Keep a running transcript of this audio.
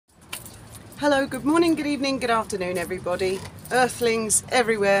Hello, good morning, good evening, good afternoon everybody. Earthlings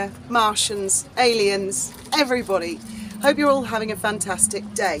everywhere, Martians, aliens, everybody. Hope you're all having a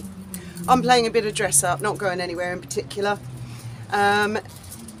fantastic day. I'm playing a bit of dress up, not going anywhere in particular.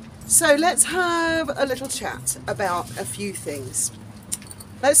 So let's have a little chat about a few things.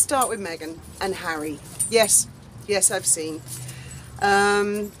 Let's start with Meghan and Harry. Yes, I've seen.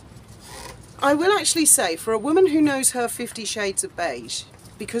 I will actually say, for a woman who knows her 50 Shades of Beige,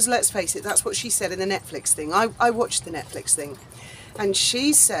 because let's face it, that's what she said in the Netflix thing. I watched the Netflix thing, and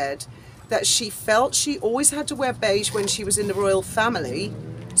she said that she felt she always had to wear beige when she was in the royal family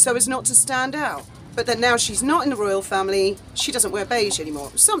so as not to stand out. But that now she's not in the royal family, she doesn't wear beige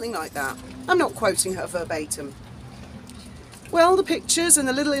anymore. Something like that. I'm not quoting her verbatim. Well, the pictures and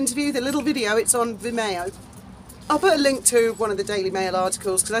the little interview, the little video, it's on Vimeo. I'll put a link to one of the Daily Mail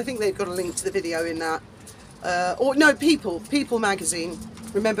articles because I think they've got a link to the video in that. Or no, People magazine.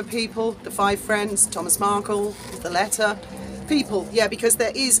 Remember People, the 5 Friends, Thomas Markle, the letter. People, yeah, because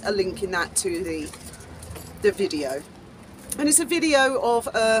there is a link in that to the video. And it's a video of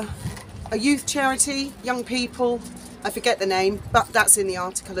a youth charity, young people, I forget the name, but that's in the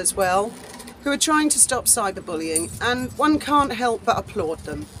article as well, who are trying to stop cyberbullying, and one can't help but applaud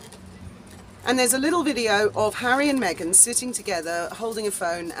them. And there's a little video of Harry and Meghan sitting together, holding a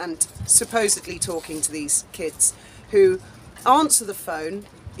phone and supposedly talking to these kids who answer the phone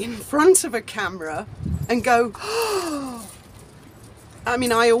in front of a camera and go, oh. I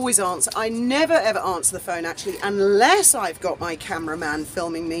mean, I always answer. I never ever answer the phone actually, unless I've got my cameraman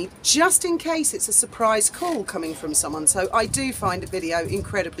filming me, just in case it's a surprise call coming from someone. So I do find the video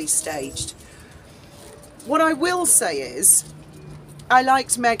incredibly staged. What I will say is, I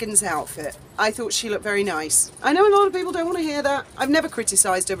liked Meghan's outfit. I thought she looked very nice. I know a lot of people don't want to hear that. I've never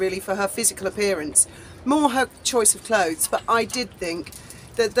criticised her really for her physical appearance, more her choice of clothes, but I did think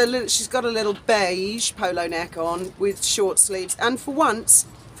that she's got a little beige polo neck on with short sleeves, and for once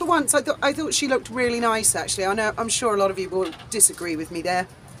I thought she looked really nice actually. I'm sure a lot of you will disagree with me there.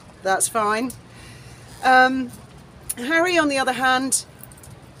 That's fine. Harry, on the other hand,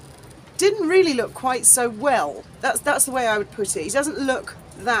 didn't really look quite so well. That's the way I would put it. He doesn't look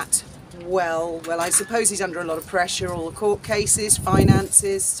that well. Well, I suppose he's under a lot of pressure, all the court cases,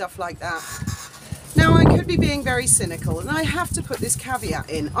 finances, stuff like that. Now, I could be being very cynical, and I have to put this caveat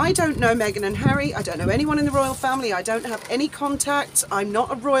in. I don't know Meghan and Harry. I don't know anyone in the royal family. I don't have any contacts. I'm not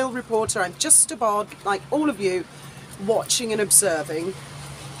a royal reporter. I'm just a bod, like all of you, watching and observing.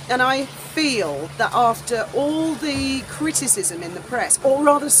 And I feel that after all the criticism in the press, or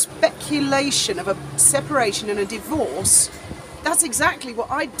rather speculation of a separation and a divorce, that's exactly what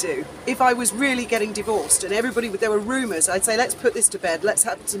I'd do if I was really getting divorced and there were rumours. I'd say, let's put this to bed, let's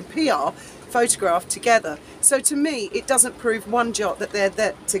have some PR photographed together. So to me, it doesn't prove one jot that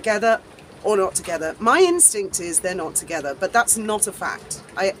they're together or not together. My instinct is they're not together, but that's not a fact.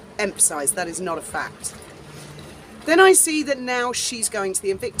 I emphasise that is not a fact. Then I see that now she's going to the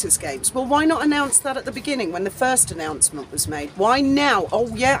Invictus Games. Well, why not announce that at the beginning when the first announcement was made? Why now?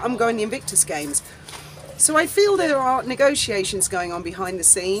 Oh yeah, I'm going to the Invictus Games. So I feel there are negotiations going on behind the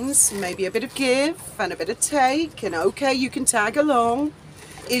scenes, maybe a bit of give and a bit of take, and okay, you can tag along.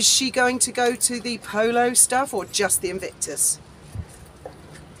 Is she going to go to the polo stuff or just the Invictus?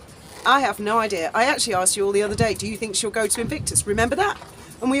 I have no idea. I actually asked you all the other day, do you think she'll go to Invictus? Remember that?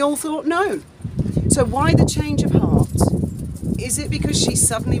 And we all thought no. So why the change of heart? Is it because she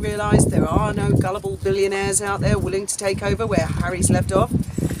suddenly realised there are no gullible billionaires out there willing to take over where Harry's left off?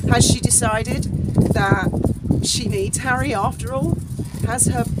 Has she decided that she needs Harry after all? Has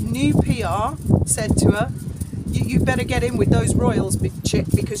her new PR said to her, you better get in with those royals, big chick,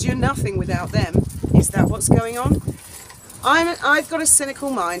 because you're nothing without them? Is that what's going on? I've got a cynical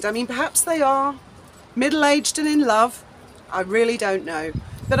mind. I mean, perhaps they are middle-aged and in love. I really don't know.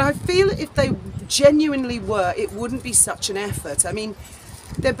 But I feel if they genuinely were, it wouldn't be such an effort. I mean,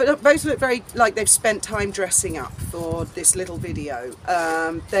 they both look very like they've spent time dressing up for this little video.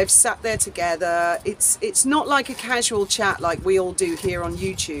 They've sat there together. It's not like a casual chat like we all do here on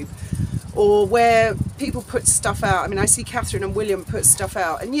YouTube, or where people put stuff out. I mean, I see Catherine and William put stuff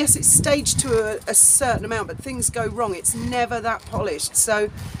out, and yes, it's staged to a certain amount, but things go wrong. It's never that polished. So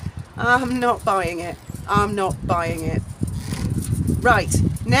I'm not buying it. I'm not buying it. Right,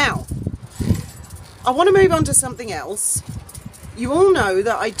 now, I want to move on to something else. You all know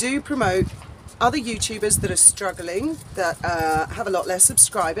that I do promote other YouTubers that are struggling, that have a lot less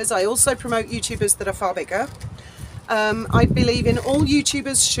subscribers. I also promote YouTubers that are far bigger. I believe in all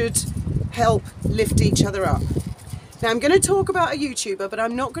YouTubers should help lift each other up. Now, I'm going to talk about a YouTuber, but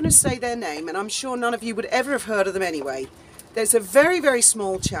I'm not going to say their name, and I'm sure none of you would ever have heard of them anyway. There's a very, very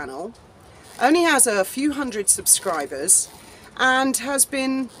small channel. only has a few hundred subscribers and has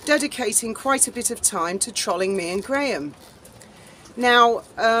been dedicating quite a bit of time to trolling me and Graham. Now,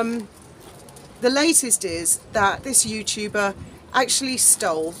 the latest is that this YouTuber actually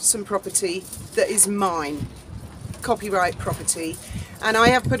stole some property that is mine, copyright property, and I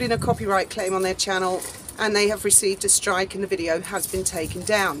have put in a copyright claim on their channel and they have received a strike and the video has been taken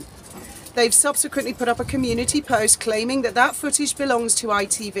down. They've subsequently put up a community post claiming that that footage belongs to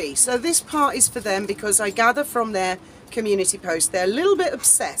ITV. So this part is for them because I gather from their community post they're a little bit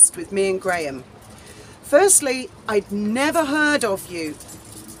obsessed with me and Graham. Firstly, I'd never heard of you,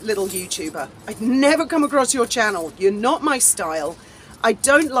 little YouTuber. I'd never come across your channel. You're not my style. I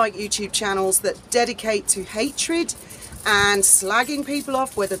don't like YouTube channels that dedicate to hatred and slagging people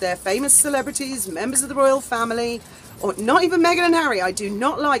off, whether they're famous celebrities, members of the royal family, or not even Meghan and Harry. I do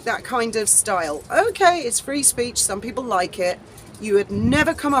not like that kind of style. Okay, it's free speech, some people like it. You would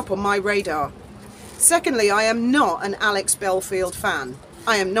never come up on my radar. Secondly, I am not an Alex Belfield fan.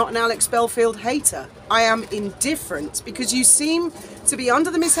 I am not an Alex Belfield hater. I am indifferent because you seem to be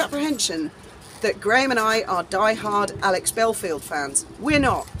under the misapprehension that Graham and I are die-hard Alex Belfield fans. We're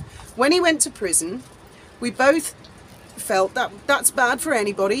not. When he went to prison, we both felt that that's bad for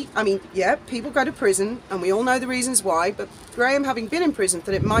anybody. I mean, yeah, people go to prison and we all know the reasons why, but Graham, having been in prison,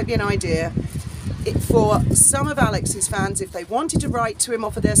 thought it might be an idea for some of Alex's fans, if they wanted to write to him,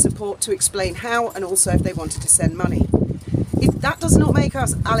 offer their support, to explain how, and also if they wanted to send money. If that does not make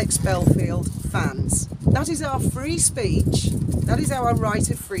us Alex Belfield fans. That is our free speech. That is our right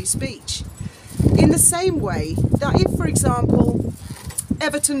of free speech. In the same way that if, for example,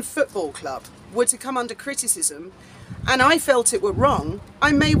 Everton Football Club were to come under criticism and I felt it were wrong,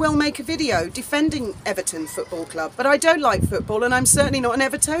 I may well make a video defending Everton Football Club, but I don't like football and I'm certainly not an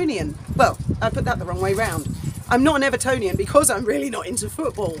Evertonian. Well, I put that the wrong way round. I'm not an Evertonian because I'm really not into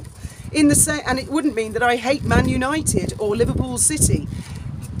football. And it wouldn't mean that I hate Man United or Liverpool City.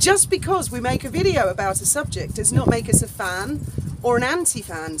 Just because we make a video about a subject does not make us a fan or an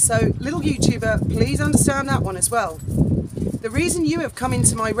anti-fan. So, little YouTuber, please understand that one as well. The reason you have come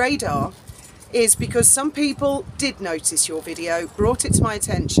into my radar is because some people did notice your video, brought it to my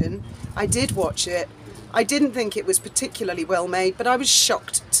attention. I did watch it. I didn't think it was particularly well made, but I was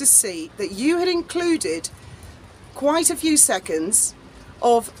shocked to see that you had included quite a few seconds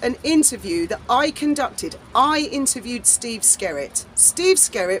of an interview that I conducted. I interviewed Steve Skerritt. Steve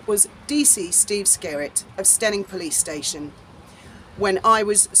Skerritt was DC Steve Skerritt of Stenning Police Station when I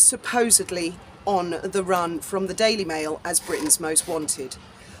was supposedly on the run from the Daily Mail as Britain's Most Wanted.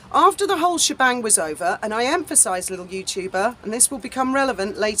 After the whole shebang was over, and I emphasise, little YouTuber, and this will become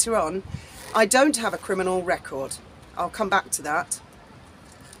relevant later on, I don't have a criminal record. I'll come back to that.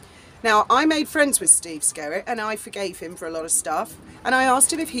 Now, I made friends with Steve Skerritt and I forgave him for a lot of stuff, and I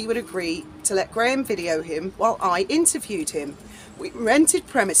asked him if he would agree to let Graham video him while I interviewed him. We rented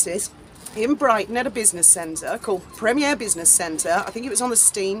premises in Brighton at a business centre called Premier Business Centre. I think it was on the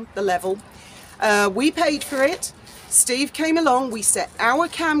Steen, the level. We paid for it. Steve came along, we set our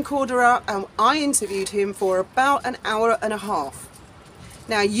camcorder up and I interviewed him for about an hour and a half.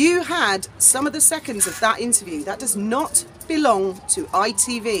 Now, you had some of the seconds of that interview. That does not belong to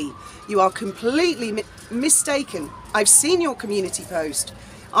ITV. You are completely mistaken. I've seen your community post.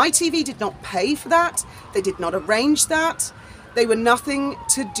 ITV did not pay for that. They did not arrange that. They were nothing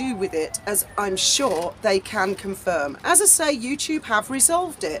to do with it, as I'm sure they can confirm. As I say, YouTube have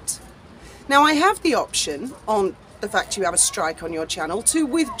resolved it. Now, I have the option, on the fact you have a strike on your channel, to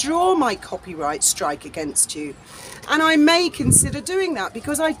withdraw my copyright strike against you. And I may consider doing that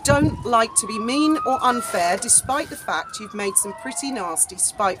because I don't like to be mean or unfair, despite the fact you've made some pretty nasty,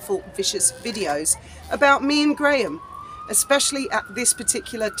 spiteful, vicious videos about me and Graham, especially at this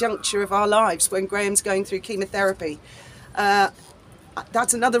particular juncture of our lives when Graham's going through chemotherapy.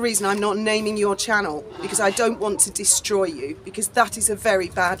 That's another reason I'm not naming your channel, because I don't want to destroy you, because that is a very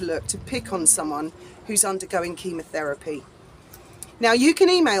bad look to pick on someone who's undergoing chemotherapy. Now, you can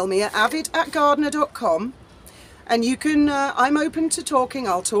email me at avid@gardner.com. And you can, I'm open to talking,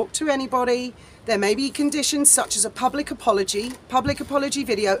 I'll talk to anybody. There may be conditions such as a public apology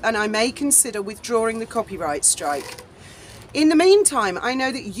video, and I may consider withdrawing the copyright strike. In the meantime, I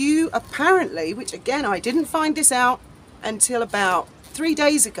know that you apparently, which again, I didn't find this out until about 3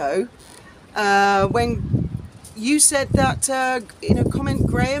 days ago, when you said that in a comment,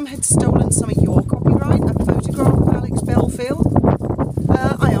 Graham had stolen some of your copyright, a photograph of Alex Belfield.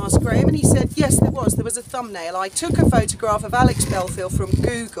 I asked Graham and he said, yes, there was a thumbnail. I took a photograph of Alex Belfield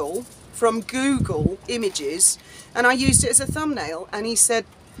from Google Images, and I used it as a thumbnail, and he said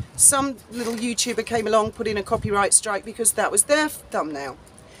some little YouTuber came along, put in a copyright strike because that was their thumbnail.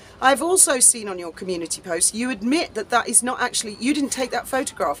 I've also seen on your community post, you admit that that is not actually, you didn't take that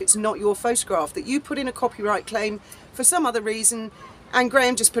photograph, it's not your photograph, that you put in a copyright claim for some other reason, and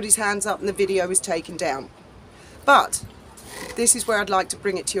Graham just put his hands up and the video was taken down. But this is where I'd like to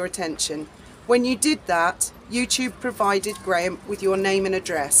bring it to your attention. When you did that, YouTube provided Graham with your name and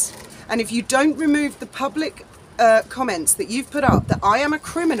address. And if you don't remove the public comments that you've put up that I am a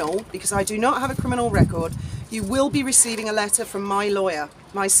criminal, because I do not have a criminal record, you will be receiving a letter from my lawyer,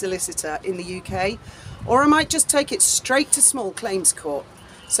 my solicitor in the UK, or I might just take it straight to small claims court.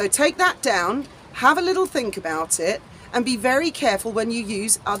 So take that down, have a little think about it, and be very careful when you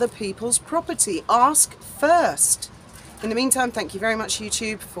use other people's property. Ask first. In the meantime, thank you very much,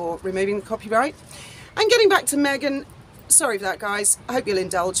 YouTube, for removing the copyright. And getting back to Megan, sorry for that, guys. I hope you'll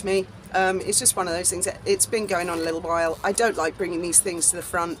indulge me. It's just one of those things. It's been going on a little while. I don't like bringing these things to the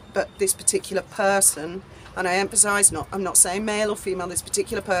front, but this particular person, and I emphasise, I'm not saying male or female, this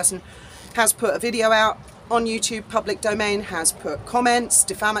particular person has put a video out on YouTube, public domain, has put comments,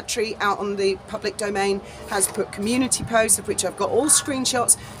 defamatory, out on the public domain, has put community posts, of which I've got all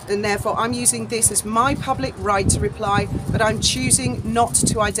screenshots, and therefore I'm using this as my public right to reply, but I'm choosing not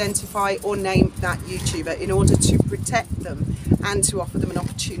to identify or name that YouTuber in order to protect them and to offer them an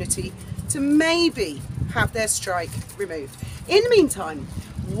opportunity to maybe have their strike removed. In the meantime,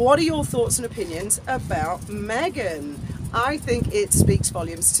 what are your thoughts and opinions about Megan? I think it speaks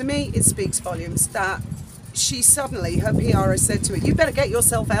volumes. To me, it speaks volumes that she suddenly, her PR has said to her, you better get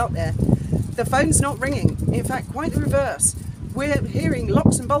yourself out there. The phone's not ringing. In fact, quite the reverse. We're hearing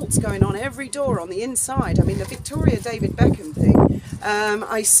locks and bolts going on every door on the inside. I mean, the Victoria David Beckham thing.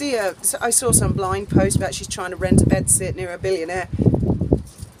 I saw some blind post about she's trying to rent a bed sit near a billionaire.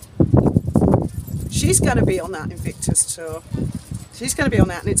 She's going to be on that Invictus tour. She's going to be on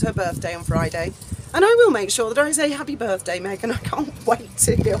that, and it's her birthday on Friday. And I will make sure that I say happy birthday, Megan. I can't wait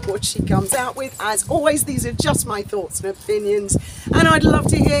to hear what she comes out with. As always, these are just my thoughts and opinions, and I'd love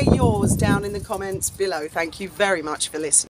to hear yours down in the comments below. Thank you very much for listening.